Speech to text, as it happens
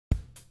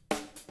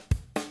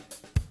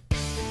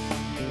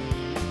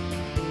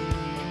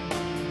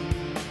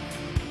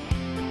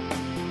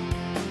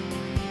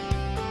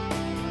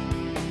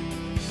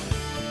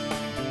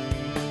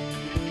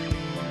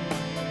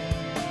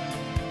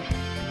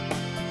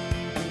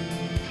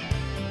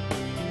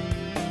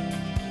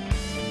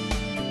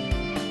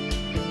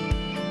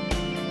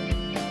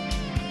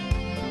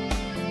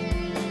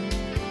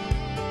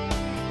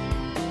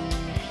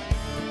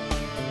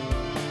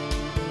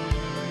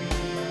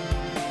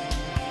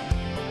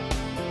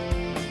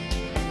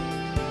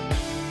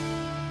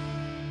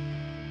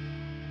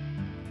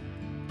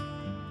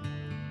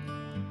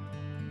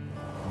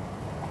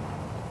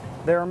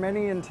There are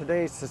many in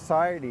today's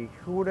society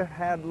who would have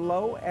had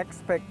low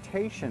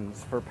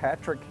expectations for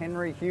Patrick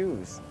Henry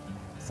Hughes.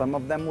 Some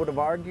of them would have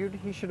argued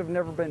he should have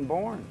never been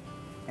born,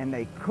 and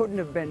they couldn't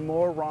have been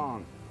more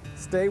wrong.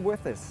 Stay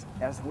with us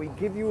as we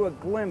give you a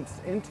glimpse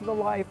into the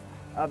life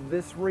of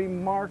this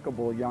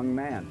remarkable young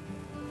man.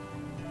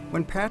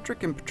 When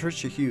Patrick and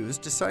Patricia Hughes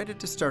decided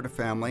to start a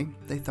family,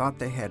 they thought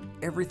they had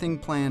everything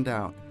planned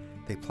out.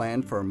 They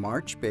planned for a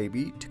March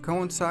baby to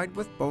coincide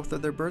with both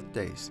of their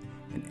birthdays,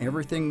 and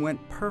everything went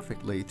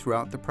perfectly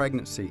throughout the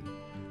pregnancy.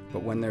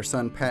 But when their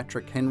son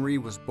Patrick Henry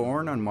was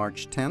born on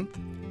March 10th,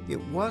 it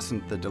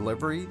wasn't the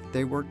delivery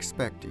they were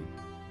expecting.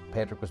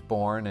 Patrick was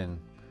born and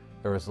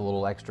there was a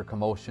little extra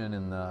commotion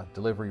in the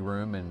delivery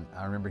room, and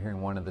I remember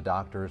hearing one of the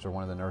doctors or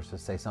one of the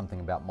nurses say something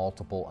about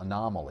multiple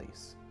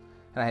anomalies.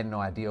 And I had no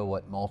idea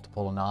what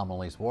multiple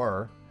anomalies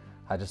were.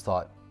 I just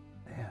thought,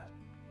 yeah,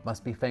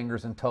 must be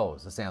fingers and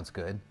toes. That sounds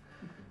good.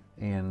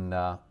 And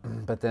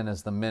but then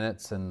as the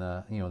minutes and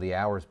the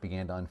hours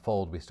began to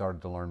unfold, we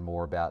started to learn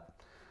more about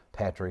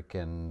Patrick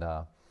and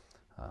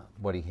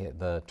what he had,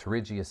 the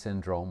pterygia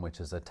syndrome, which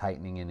is a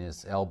tightening in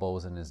his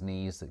elbows and his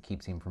knees that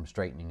keeps him from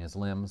straightening his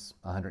limbs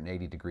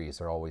 180 degrees.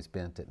 They're always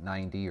bent at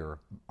 90 or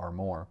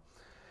more.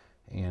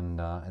 And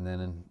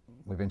then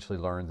we eventually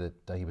learned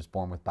that he was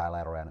born with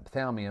bilateral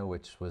anophthalmia,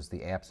 which was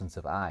the absence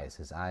of eyes.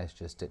 His eyes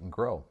just didn't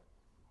grow.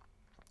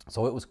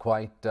 So it was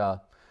quite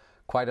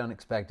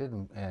unexpected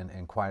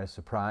and quite a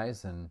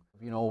surprise. And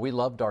we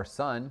loved our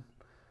son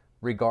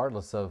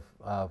regardless of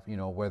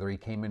whether he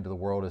came into the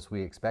world as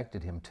we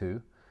expected him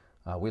to.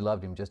 We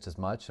loved him just as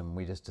much, and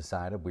we just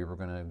decided we were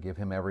going to give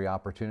him every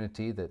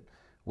opportunity that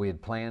we had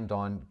planned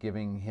on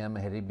giving him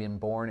had he been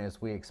born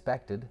as we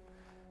expected.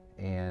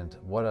 And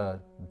what a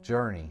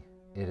journey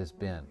it has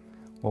been.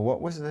 Well,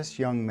 what was this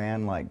young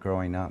man like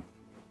growing up?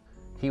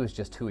 He was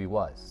just who he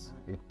was.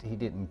 He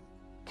didn't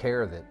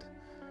care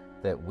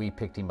that we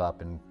picked him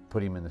up and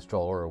put him in the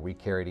stroller, or we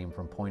carried him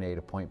from point A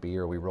to point B,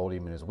 or we rolled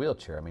him in his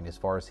wheelchair. I mean, as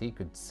far as he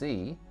could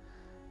see,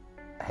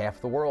 half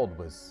the world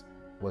was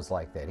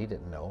like that. He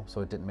didn't know, so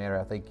it didn't matter.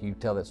 I think you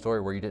tell that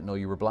story where you didn't know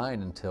you were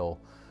blind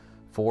until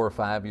 4 or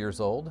 5 years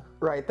old.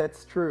 Right,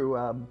 that's true.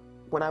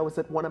 When I was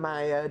at one of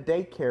my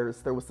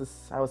daycares,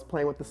 I was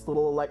playing with this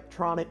little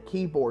electronic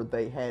keyboard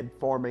they had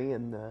for me,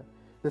 and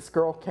this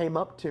girl came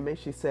up to me.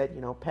 She said,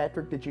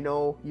 "Patrick, did you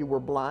know you were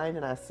blind?"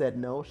 And I said,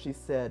 "No." She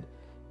said,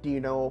 "Do you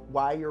know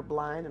why you're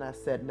blind?" And I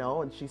said,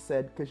 "No." And she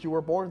said, "Because you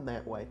were born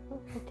that way."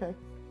 Oh, okay.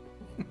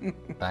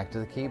 Back to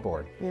the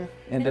keyboard. Yeah.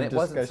 And it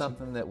wasn't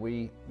something that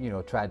we,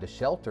 tried to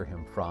shelter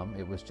him from.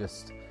 It was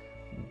just,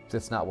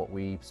 that's not what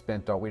we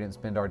didn't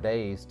spend our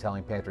days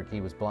telling Patrick he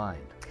was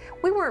blind.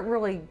 We weren't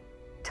really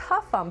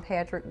tough on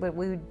Patrick, but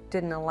we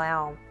didn't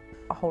allow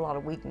a whole lot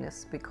of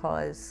weakness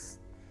because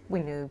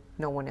we knew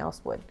no one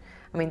else would.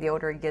 I mean, the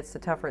older he gets, the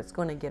tougher it's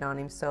going to get on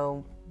him,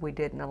 so we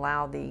didn't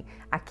allow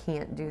I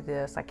can't do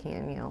this, I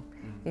can't,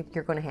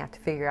 you're going to have to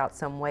figure out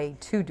some way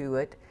to do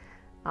it.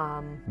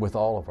 With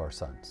all of our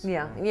sons.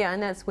 Yeah,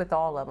 and that's with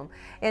all of them.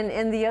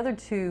 And the other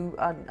two,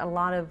 a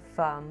lot of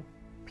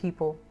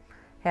people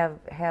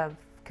have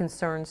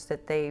concerns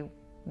that they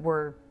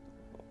were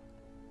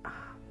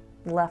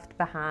left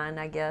behind,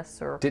 I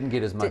guess, or didn't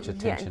get as much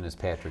attention as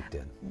Patrick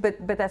did.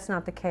 But that's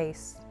not the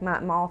case.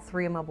 All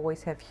three of my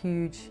boys have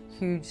huge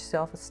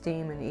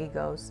self-esteem and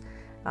egos.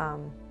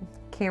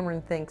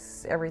 Cameron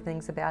thinks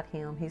everything's about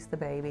him. He's the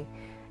baby,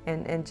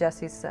 and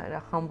Jesse's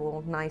a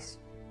humble, nice,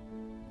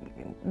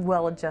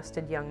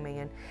 well-adjusted young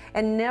man,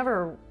 and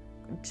never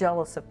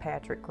jealous of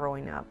Patrick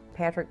growing up.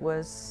 Patrick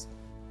was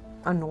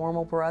a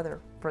normal brother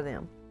for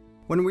them.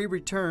 When we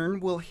return,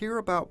 we'll hear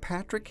about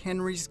Patrick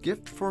Henry's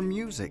gift for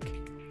music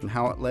and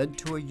how it led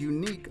to a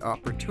unique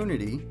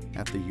opportunity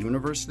at the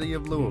University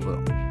of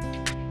Louisville.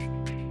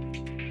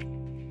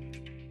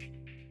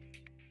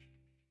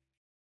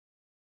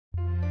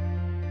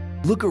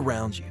 Look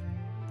around you.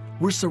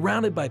 We're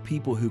surrounded by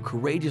people who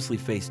courageously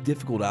face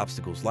difficult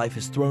obstacles life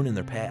has thrown in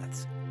their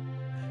paths.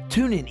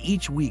 Tune in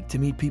each week to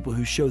meet people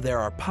who show there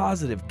are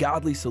positive,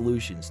 godly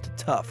solutions to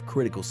tough,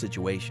 critical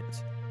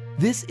situations.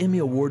 This Emmy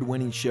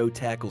Award-winning show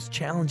tackles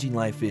challenging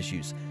life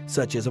issues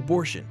such as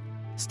abortion,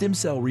 stem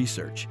cell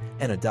research,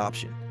 and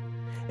adoption,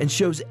 and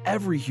shows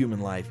every human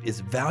life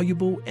is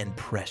valuable and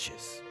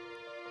precious.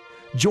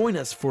 Join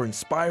us for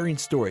inspiring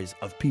stories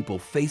of people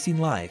facing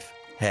life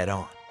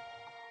head-on.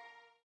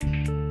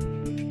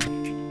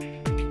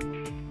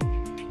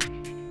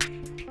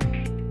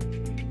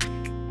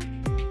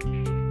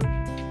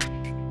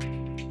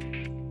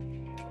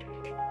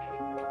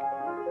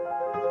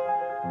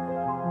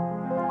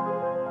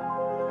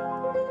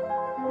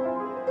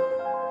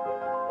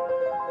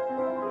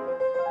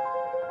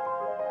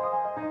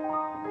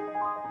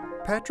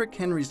 Patrick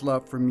Henry's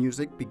love for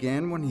music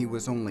began when he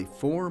was only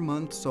 4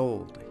 months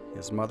old.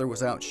 His mother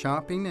was out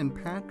shopping, and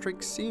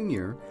Patrick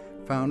Sr.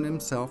 found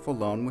himself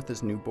alone with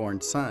his newborn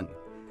son.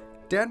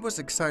 Dad was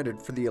excited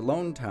for the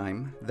alone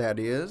time, that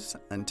is,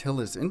 until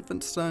his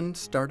infant son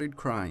started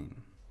crying.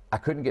 I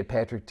couldn't get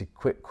Patrick to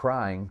quit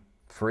crying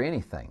for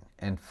anything,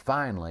 and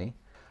finally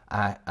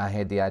I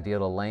had the idea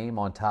to lay him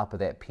on top of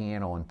that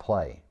piano and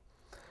play.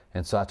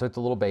 And so I took the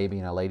little baby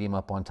and I laid him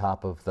up on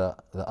top of the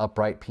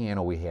upright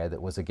piano we had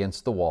that was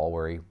against the wall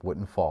where he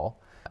wouldn't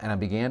fall. And I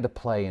began to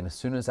play, and as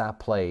soon as I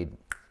played,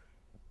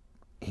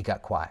 he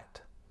got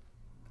quiet.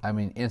 I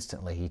mean,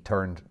 instantly he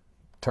turned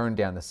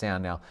down the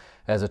sound. Now,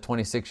 as a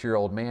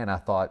 26-year-old man, I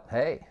thought,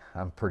 hey,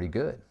 I'm pretty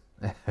good.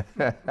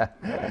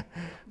 But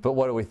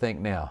what do we think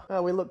now?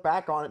 We look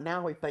back on it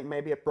now, we think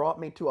maybe it brought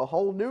me to a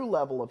whole new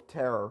level of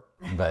terror.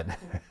 But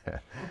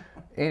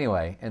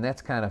anyway, and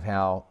that's kind of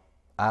how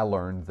I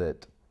learned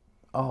that,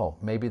 oh,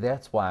 maybe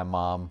that's why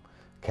Mom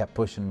kept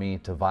pushing me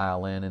to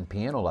violin and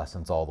piano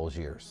lessons all those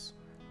years,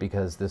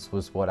 because this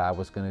was what I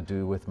was going to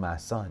do with my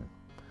son.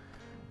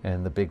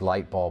 And the big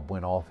light bulb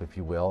went off, if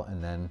you will,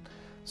 and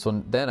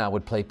then I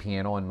would play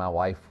piano, and my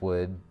wife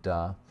would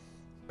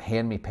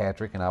hand me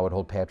Patrick, and I would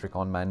hold Patrick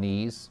on my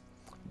knees,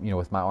 you know,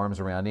 with my arms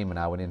around him, and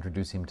I would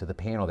introduce him to the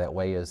piano that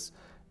way as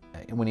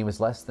when he was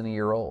less than a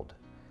year old.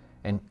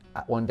 And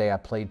one day I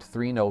played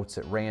 3 notes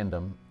at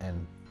random,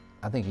 and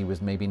I think he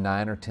was maybe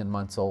 9 or 10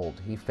 months old.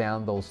 He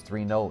found those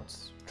 3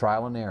 notes,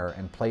 trial and error,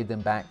 and played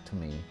them back to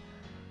me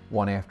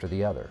one after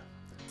the other.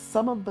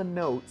 Some of the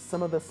notes,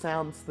 some of the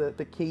sounds that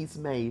the keys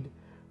made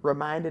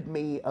reminded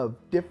me of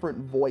different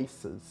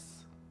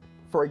voices.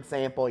 For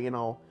example, you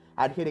know,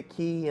 I'd hit a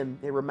key and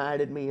it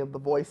reminded me of the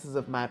voices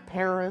of my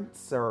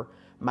parents or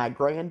my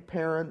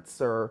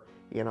grandparents, or,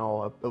 you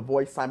know, a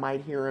voice I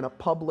might hear in a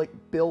public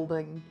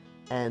building.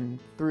 And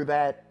through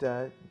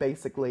that,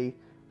 basically,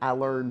 I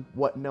learned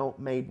what note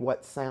made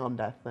what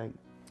sound, I think.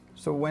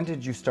 So when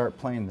did you start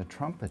playing the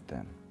trumpet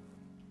then?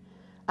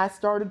 I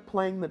started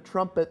playing the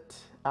trumpet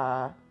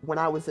when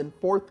I was in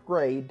 4th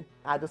grade.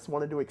 I just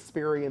wanted to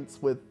experience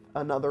with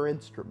another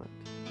instrument.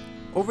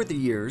 Over the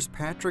years,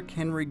 Patrick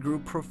Henry grew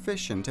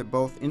proficient at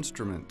both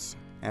instruments.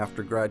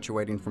 After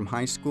graduating from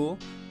high school,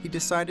 he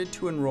decided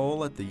to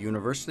enroll at the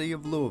University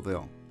of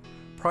Louisville.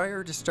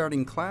 Prior to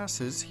starting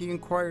classes, he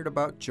inquired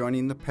about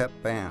joining the pep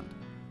band.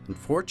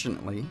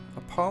 Unfortunately,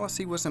 a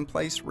policy was in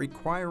place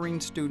requiring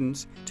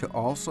students to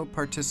also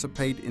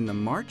participate in the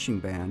marching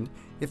band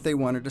if they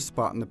wanted a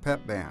spot in the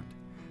pep band.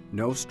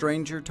 No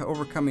stranger to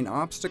overcoming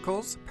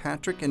obstacles,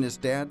 Patrick and his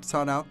dad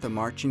sought out the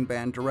marching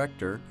band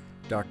director,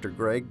 Dr.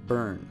 Greg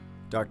Byrne.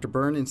 Dr.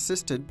 Byrne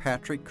insisted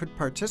Patrick could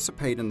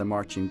participate in the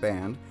marching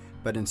band,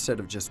 but instead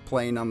of just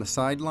playing on the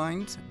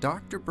sidelines,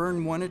 Dr.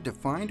 Byrne wanted to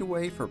find a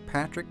way for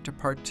Patrick to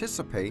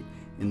participate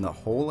in the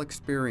whole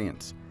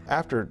experience.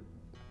 After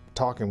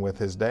talking with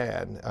his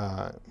dad,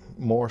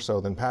 more so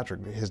than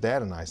Patrick, his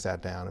dad and I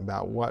sat down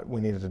about what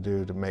we needed to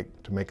do to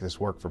make this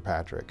work for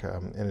Patrick.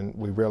 And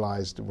we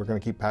realized we're going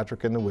to keep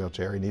Patrick in the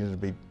wheelchair. He needed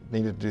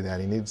to do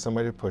that. He needed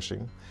somebody to push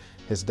him.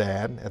 His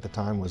dad at the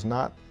time was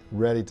not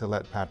ready to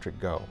let Patrick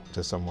go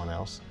to someone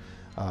else.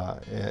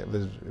 It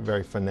was a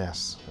very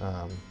finesse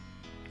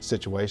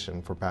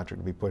situation for Patrick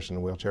to be pushed in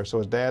the wheelchair. So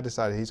his dad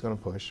decided he's going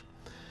to push.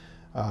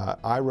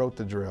 I wrote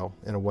the drill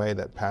in a way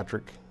that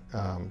Patrick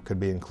could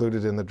be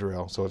included in the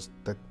drill, so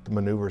the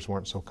maneuvers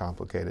weren't so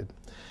complicated.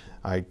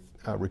 I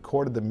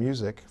recorded the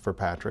music for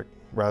Patrick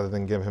rather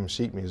than give him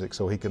sheet music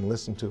so he can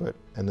listen to it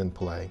and then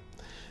play.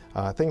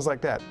 Things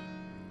like that.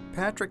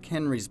 Patrick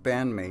Henry's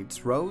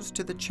bandmates rose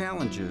to the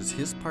challenges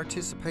his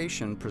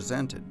participation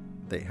presented.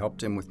 They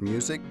helped him with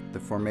music, the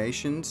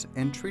formations,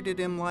 and treated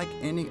him like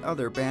any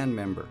other band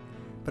member.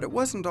 But it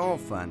wasn't all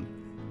fun.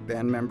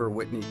 Band member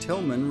Whitney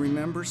Tillman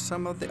remembers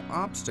some of the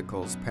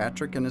obstacles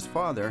Patrick and his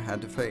father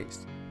had to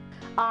face.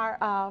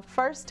 Our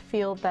first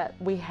field that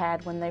we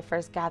had when they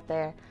first got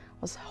there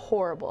was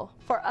horrible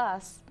for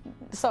us.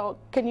 So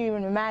can you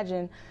even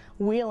imagine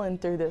wheeling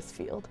through this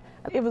field?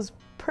 It was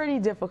pretty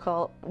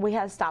difficult. We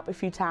had to stop a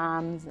few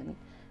times and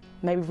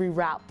maybe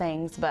reroute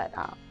things, but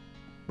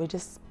we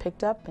just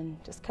picked up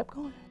and just kept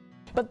going.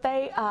 But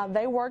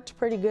they worked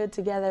pretty good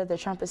together. The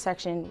trumpet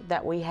section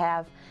that we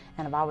have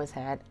and have always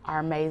had are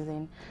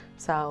amazing.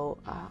 So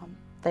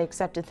they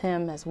accepted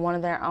him as one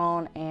of their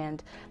own,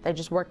 and they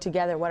just worked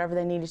together. Whatever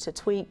they needed to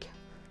tweak,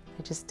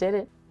 they just did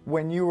it.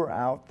 When you were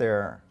out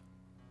there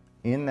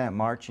in that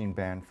marching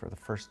band for the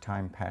first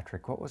time,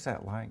 Patrick, what was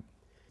that like?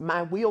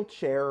 My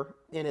wheelchair,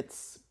 in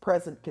its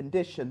present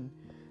condition,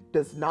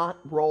 does not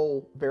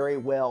roll very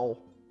well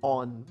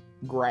on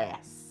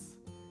grass.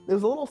 It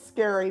was a little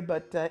scary,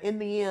 but in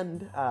the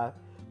end,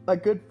 a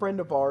good friend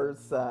of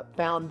ours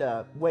found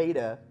a way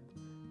to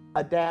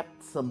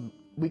adapt some,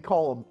 we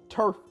call them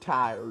turf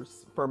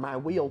tires, for my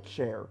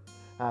wheelchair.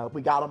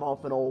 We got them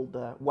off an old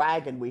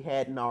wagon we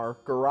had in our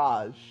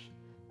garage,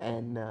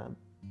 and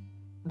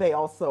they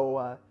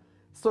also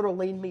sort of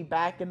leaned me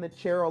back in the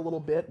chair a little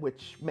bit,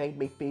 which made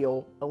me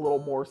feel a little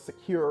more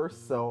secure.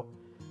 So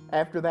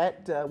after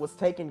that was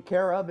taken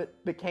care of,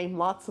 it became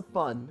lots of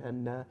fun,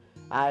 and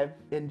I've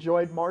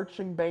enjoyed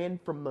marching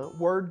band from the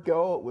word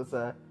go. It was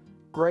a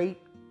great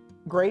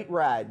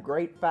ride,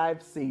 great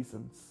 5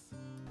 seasons.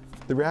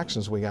 The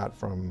reactions we got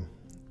from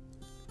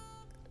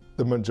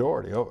the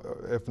majority,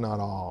 if not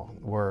all,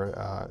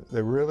 were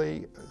they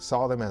really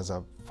saw them as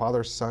a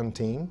father-son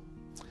team.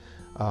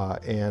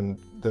 And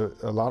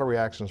a lot of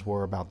reactions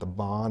were about the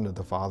bond of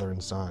the father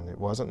and son. It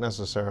wasn't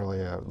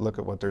necessarily a look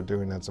at what they're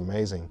doing, that's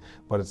amazing,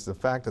 but it's the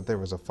fact that there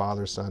was a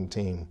father-son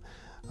team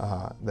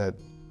that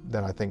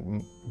I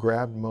think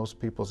grabbed most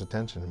people's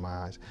attention in my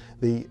eyes.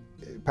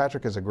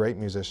 Patrick is a great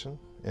musician,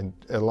 and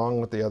along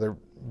with the other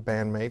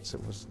bandmates,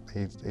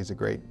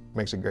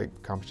 makes a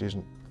great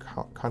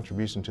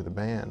contribution to the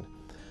band.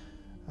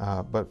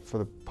 But for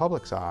the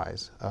public's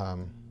eyes,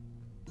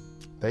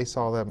 they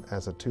saw them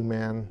as a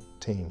two-man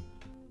team.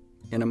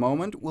 In a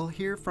moment, we'll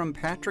hear from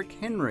Patrick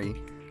Henry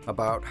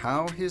about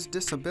how his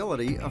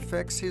disability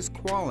affects his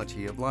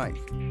quality of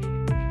life.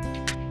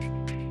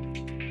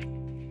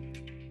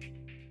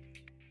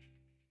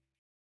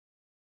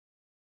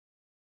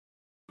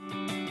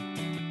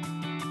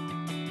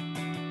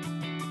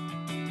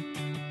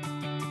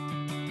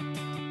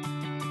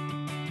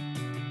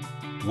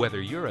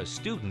 Whether you're a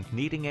student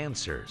needing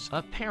answers,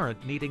 a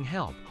parent needing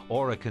help,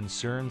 or a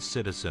concerned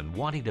citizen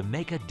wanting to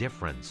make a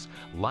difference,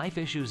 Life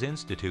Issues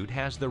Institute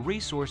has the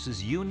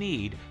resources you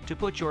need to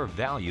put your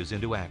values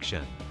into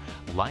action.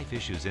 Life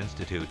Issues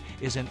Institute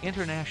is an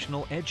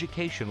international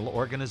educational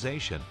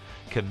organization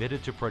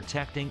committed to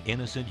protecting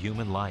innocent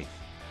human life.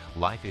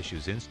 Life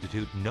Issues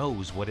Institute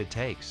knows what it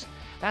takes.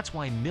 That's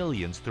why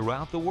millions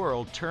throughout the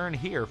world turn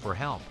here for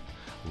help.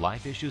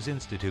 Life Issues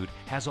Institute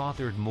has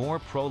authored more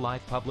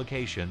pro-life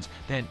publications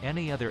than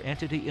any other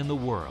entity in the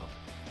world,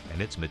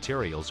 and its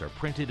materials are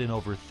printed in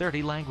over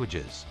 30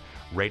 languages.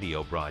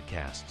 Radio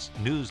broadcasts,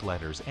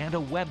 newsletters, and a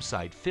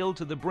website filled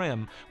to the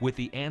brim with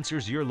the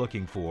answers you're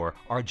looking for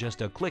are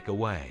just a click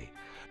away.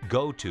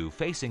 Go to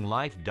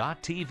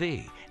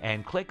facinglife.tv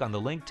and click on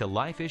the link to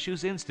Life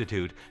Issues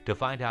Institute to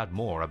find out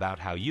more about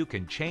how you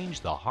can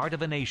change the heart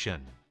of a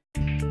nation.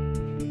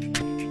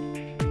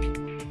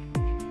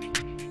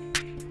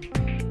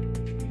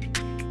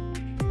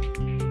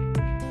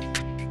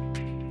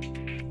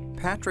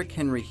 Patrick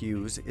Henry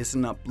Hughes is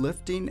an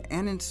uplifting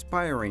and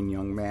inspiring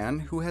young man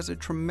who has a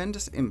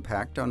tremendous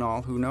impact on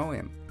all who know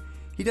him.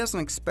 He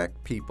doesn't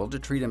expect people to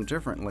treat him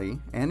differently,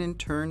 and in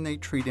turn they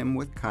treat him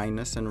with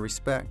kindness and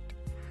respect.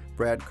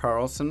 Brad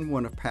Carlson,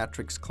 one of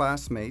Patrick's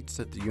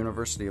classmates at the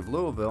University of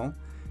Louisville,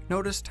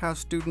 noticed how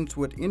students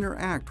would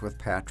interact with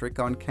Patrick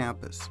on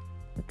campus.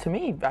 To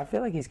me, I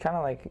feel like he's kind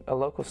of like a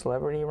local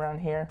celebrity around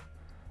here.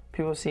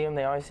 People see him,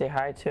 they always say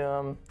hi to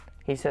him.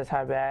 He says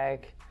hi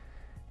back,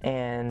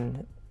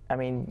 and I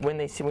mean, when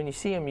you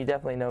see him, you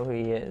definitely know who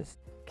he is.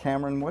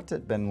 Cameron, what's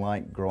it been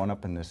like growing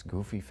up in this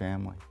goofy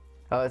family?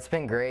 Oh, it's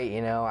been great,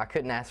 you know. I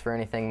couldn't ask for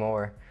anything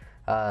more.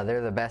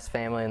 They're the best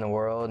family in the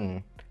world,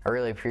 and I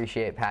really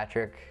appreciate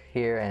Patrick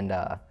here and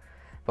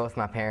both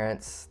my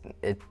parents.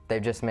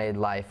 They've just made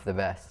life the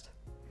best.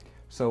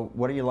 So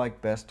what do you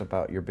like best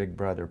about your big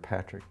brother,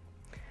 Patrick?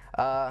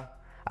 I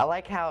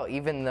like how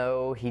even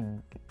though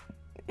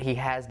he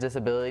has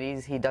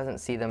disabilities, he doesn't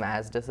see them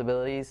as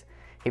disabilities.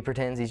 He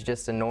pretends he's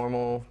just a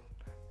normal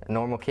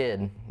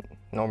kid,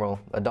 normal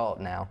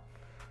adult now.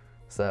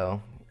 So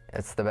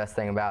it's the best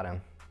thing about him.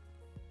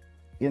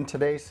 In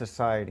today's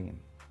society,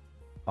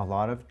 a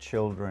lot of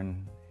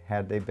children,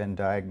 had they been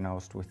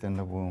diagnosed within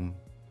the womb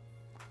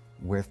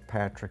with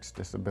Patrick's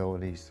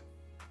disabilities,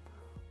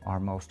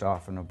 are most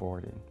often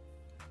aborted.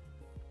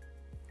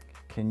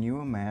 Can you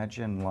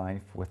imagine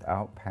life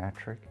without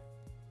Patrick?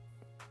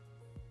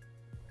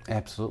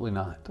 Absolutely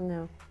not.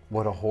 No.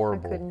 What a I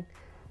horrible, couldn't.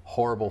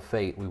 horrible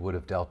fate we would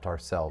have dealt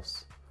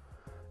ourselves.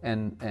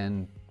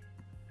 And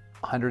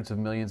hundreds of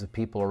millions of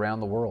people around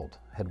the world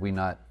had we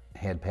not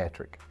had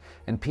Patrick.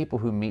 And people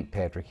who meet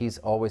Patrick, he's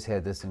always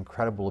had this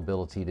incredible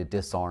ability to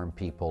disarm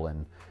people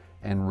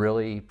and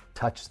really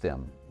touch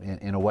them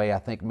in a way I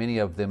think many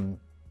of them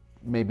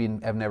maybe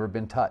have never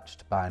been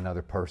touched by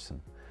another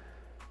person.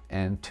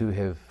 And to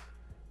have,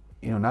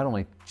 you know, not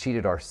only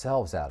cheated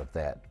ourselves out of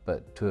that,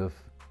 but to have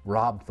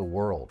robbed the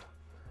world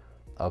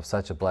of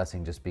such a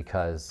blessing just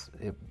because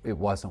it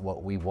wasn't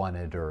what we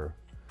wanted or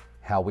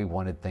how we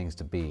wanted things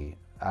to be.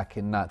 I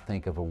cannot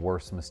think of a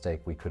worse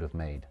mistake we could have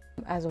made.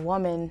 As a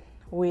woman,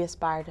 we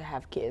aspire to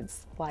have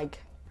kids. Like,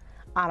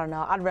 I don't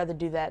know, I'd rather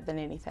do that than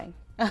anything.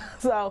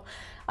 So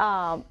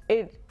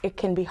it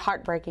can be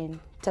heartbreaking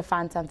to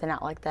find something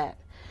out like that.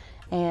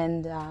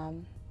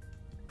 And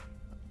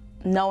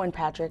knowing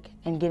Patrick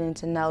and getting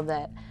to know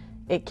that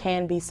it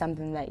can be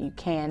something that you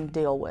can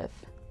deal with,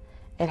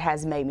 it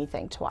has made me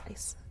think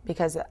twice.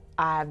 Because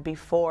I've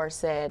before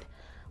said,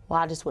 well,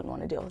 I just wouldn't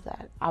want to deal with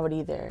that. I would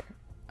either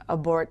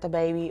abort the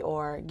baby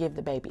or give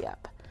the baby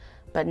up.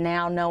 But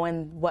now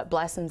knowing what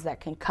blessings that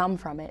can come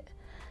from it,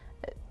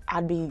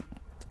 I'd be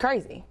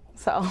crazy,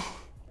 so.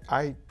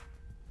 I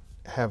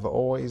have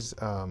always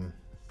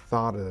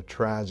thought it a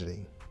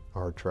tragedy,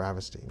 or a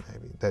travesty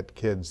maybe, that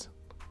kids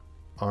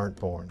aren't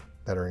born,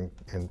 that are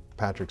in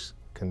Patrick's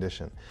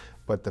condition.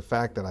 But the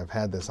fact that I've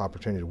had this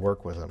opportunity to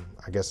work with him,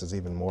 I guess is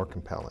even more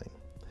compelling.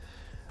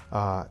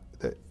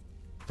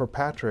 For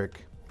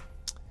Patrick,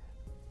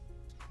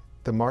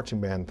 the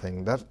marching band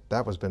thing,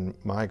 that was been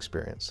my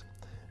experience.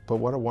 But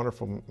what a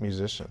wonderful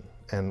musician.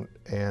 And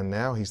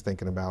now he's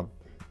thinking about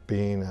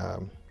being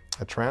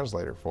a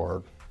translator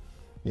for,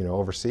 you know,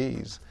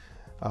 overseas.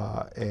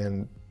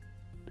 And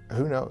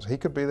who knows? He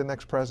could be the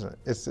next president.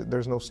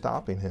 There's no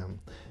stopping him.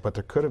 But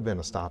there could have been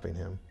a stopping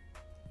him.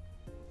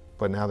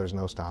 But now there's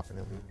no stopping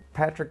him.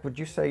 Patrick, would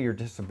you say your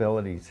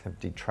disabilities have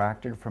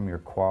detracted from your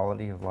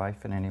quality of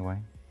life in any way?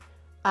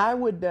 I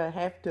would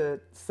have to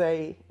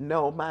say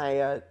no,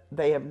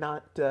 they have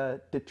not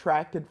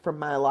detracted from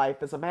my life.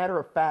 As a matter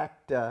of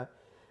fact,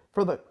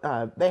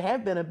 they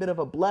have been a bit of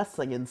a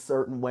blessing in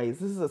certain ways.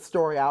 This is a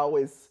story I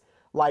always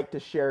like to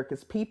share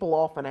because people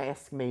often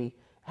ask me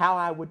how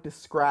I would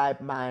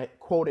describe my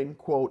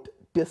quote-unquote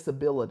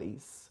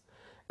disabilities.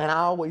 And I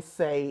always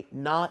say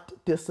not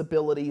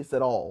disabilities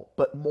at all,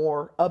 but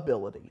more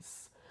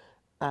abilities.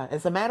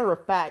 As a matter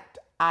of fact,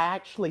 I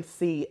actually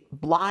see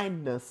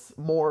blindness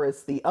more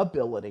as the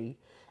ability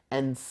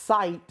and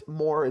sight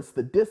more as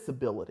the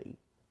disability.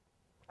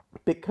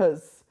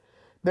 Because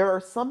there are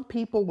some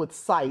people with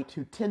sight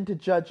who tend to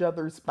judge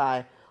others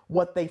by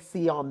what they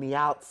see on the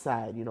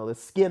outside. You know, the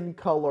skin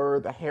color,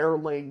 the hair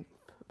length,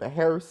 the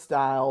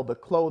hairstyle, the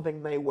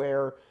clothing they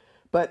wear.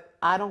 But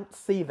I don't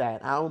see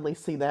that. I only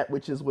see that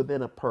which is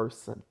within a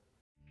person.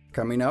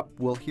 Coming up,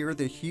 we'll hear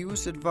the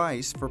Hughes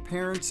advice for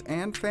parents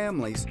and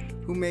families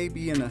who may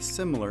be in a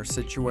similar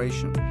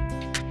situation.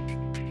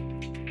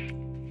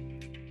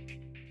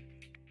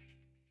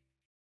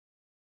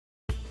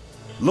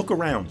 Look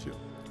around you.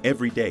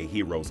 Every day,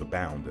 heroes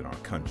abound in our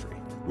country.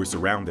 We're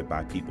surrounded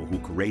by people who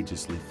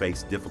courageously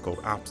face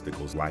difficult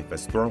obstacles life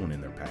has thrown in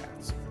their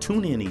paths.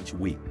 Tune in each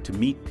week to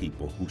meet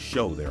people who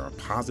show there are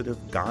positive,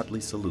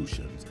 godly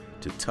solutions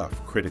to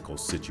tough, critical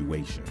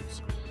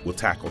situations. We'll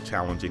tackle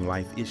challenging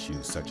life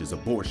issues such as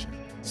abortion,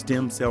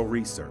 stem cell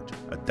research,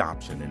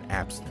 adoption, and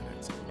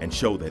abstinence, and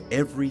show that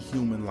every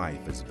human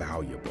life is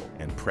valuable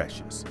and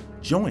precious.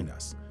 Join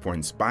us for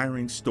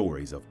inspiring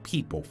stories of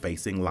people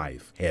facing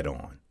life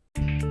head-on.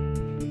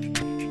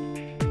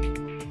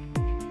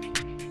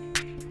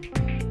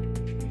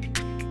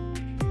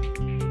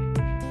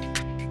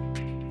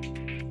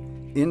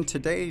 In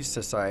today's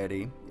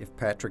society, if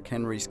Patrick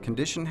Henry's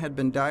condition had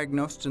been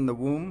diagnosed in the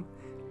womb,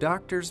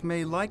 doctors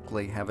may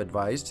likely have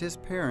advised his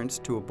parents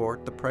to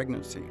abort the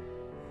pregnancy.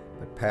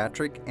 But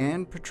Patrick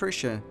and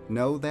Patricia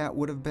know that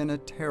would have been a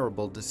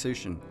terrible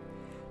decision.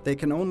 They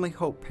can only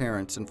hope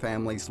parents and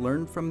families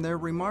learn from their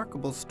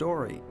remarkable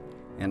story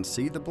and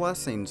see the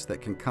blessings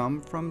that can come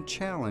from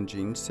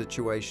challenging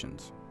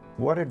situations.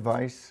 What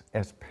advice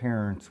as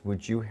parents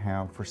would you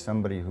have for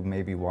somebody who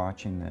may be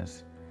watching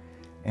this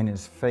and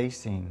is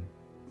facing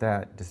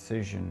that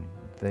decision?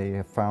 They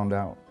have found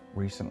out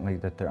recently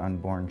that their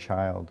unborn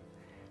child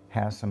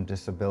has some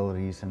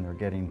disabilities and they're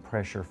getting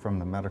pressure from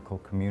the medical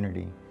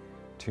community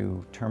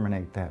to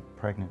terminate that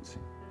pregnancy.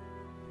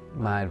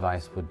 My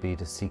advice would be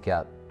to seek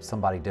out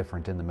somebody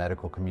different in the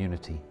medical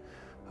community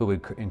who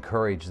would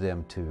encourage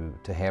them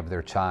to have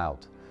their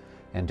child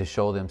and to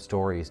show them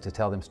stories, to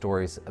tell them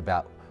stories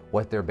about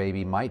what their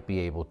baby might be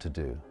able to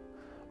do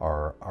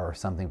or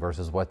something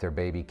versus what their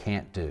baby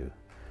can't do.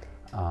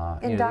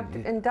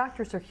 And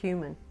doctors are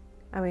human.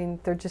 I mean,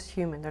 they're just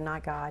human. They're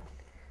not God.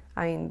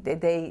 I mean,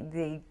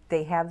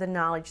 they have the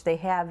knowledge. They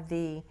have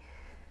the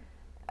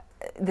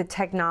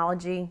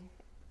technology.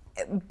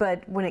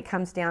 But when it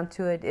comes down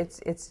to it,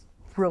 it's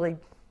really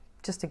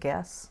just a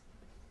guess.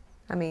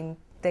 I mean,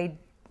 they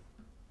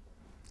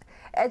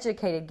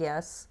educated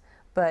guess,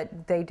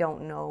 but they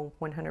don't know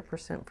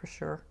 100% for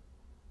sure,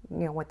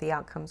 you know, what the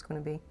outcome's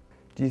going to be.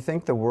 Do you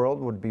think the world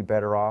would be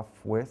better off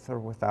with or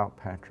without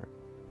Patrick?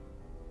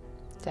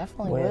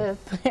 Definitely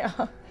with.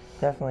 Yeah.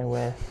 Definitely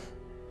with.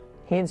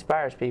 He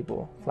inspires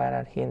people, flat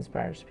out. He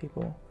inspires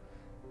people.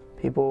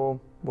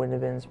 People wouldn't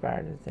have been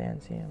inspired if they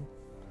hadn't seen him.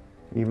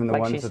 Even the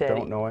ones that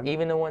don't know him?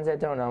 Even the ones that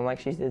don't know him,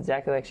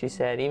 exactly like she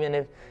said. Even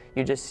if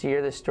you just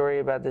hear the story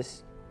about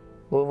this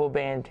Louisville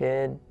band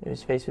kid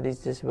who's faced with these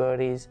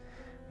disabilities,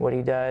 what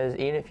he does,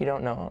 even if you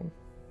don't know him,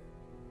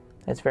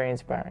 it's very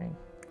inspiring.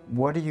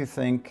 What do you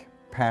think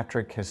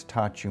Patrick has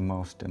taught you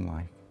most in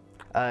life?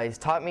 He's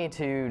taught me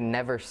to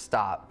never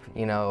stop,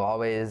 you know,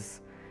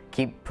 always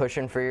keep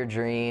pushing for your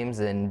dreams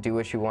and do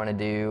what you want to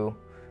do.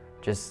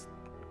 Just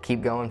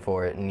keep going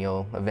for it and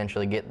you'll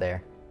eventually get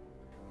there.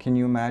 Can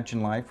you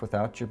imagine life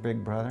without your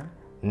big brother?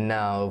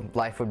 No,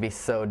 life would be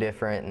so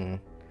different and,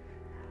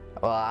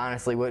 well, I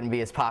honestly wouldn't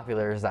be as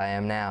popular as I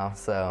am now,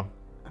 so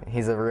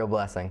he's a real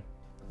blessing.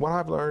 What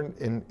I've learned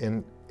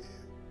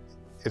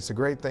it's a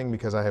great thing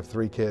because I have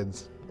 3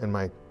 kids and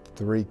my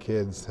 3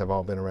 kids have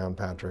all been around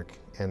Patrick.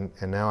 And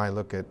now I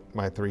look at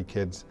my 3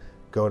 kids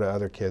go to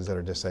other kids that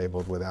are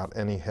disabled without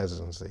any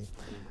hesitancy.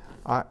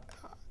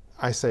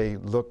 I say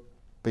look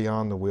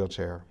beyond the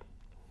wheelchair.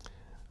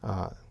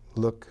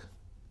 Look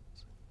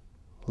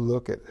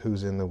at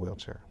who's in the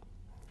wheelchair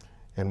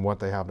and what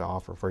they have to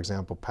offer. For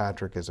example,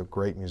 Patrick is a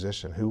great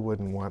musician. Who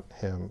wouldn't want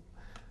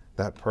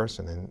that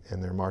person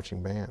in their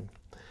marching band?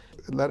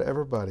 Let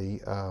everybody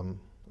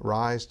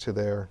rise to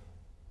their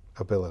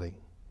ability.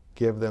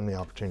 Give them the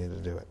opportunity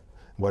to do it,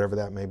 whatever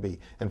that may be.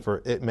 And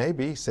it may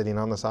be sitting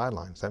on the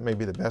sidelines. That may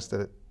be the best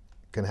that it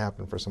can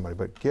happen for somebody,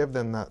 but give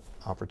them that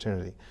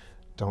opportunity.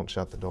 don't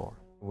shut the door.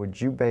 Would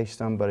you base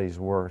somebody's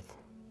worth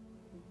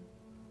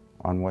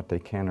on what they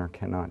can or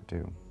cannot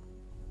do?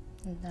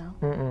 No.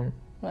 Mm-mm.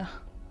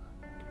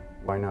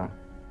 Why not?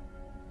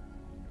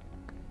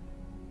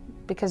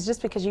 Because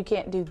just because you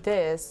can't do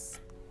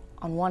this,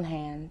 on one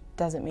hand,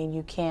 doesn't mean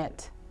you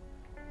can't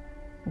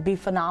be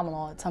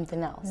phenomenal at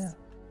something else. Yeah.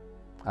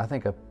 I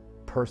think a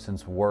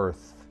person's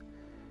worth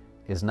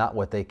is not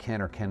what they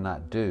can or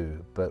cannot do,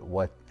 but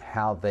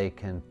how they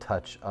can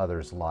touch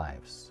others'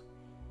 lives.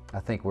 I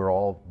think we're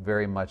all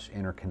very much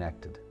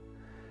interconnected,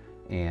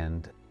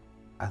 and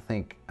I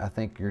think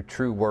your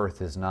true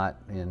worth is not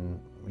in,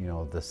 you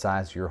know, the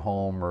size of your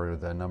home or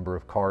the number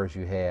of cars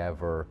you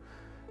have or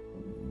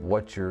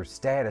what your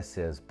status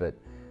is, but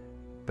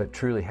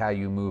truly how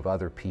you move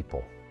other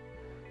people.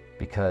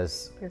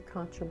 Because Your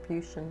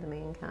contribution to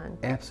mankind.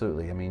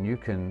 absolutely, I mean, you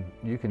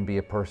can be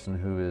a person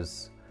who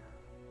is,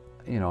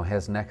 you know,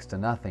 has next to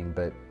nothing,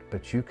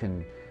 but you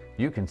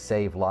can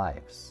save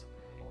lives.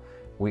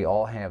 We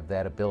all have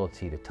that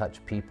ability to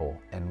touch people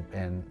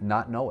and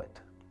not know it.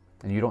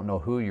 And you don't know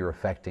who you're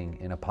affecting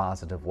in a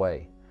positive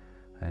way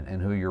and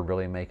who you're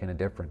really making a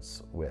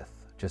difference with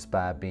just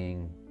by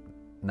being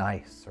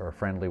nice or a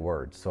friendly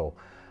word. So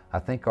I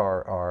think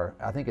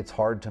I think it's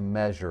hard to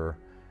measure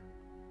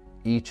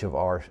each of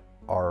our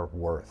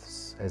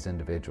worths as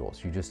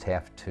individuals. You just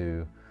have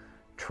to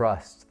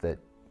trust that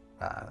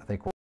I think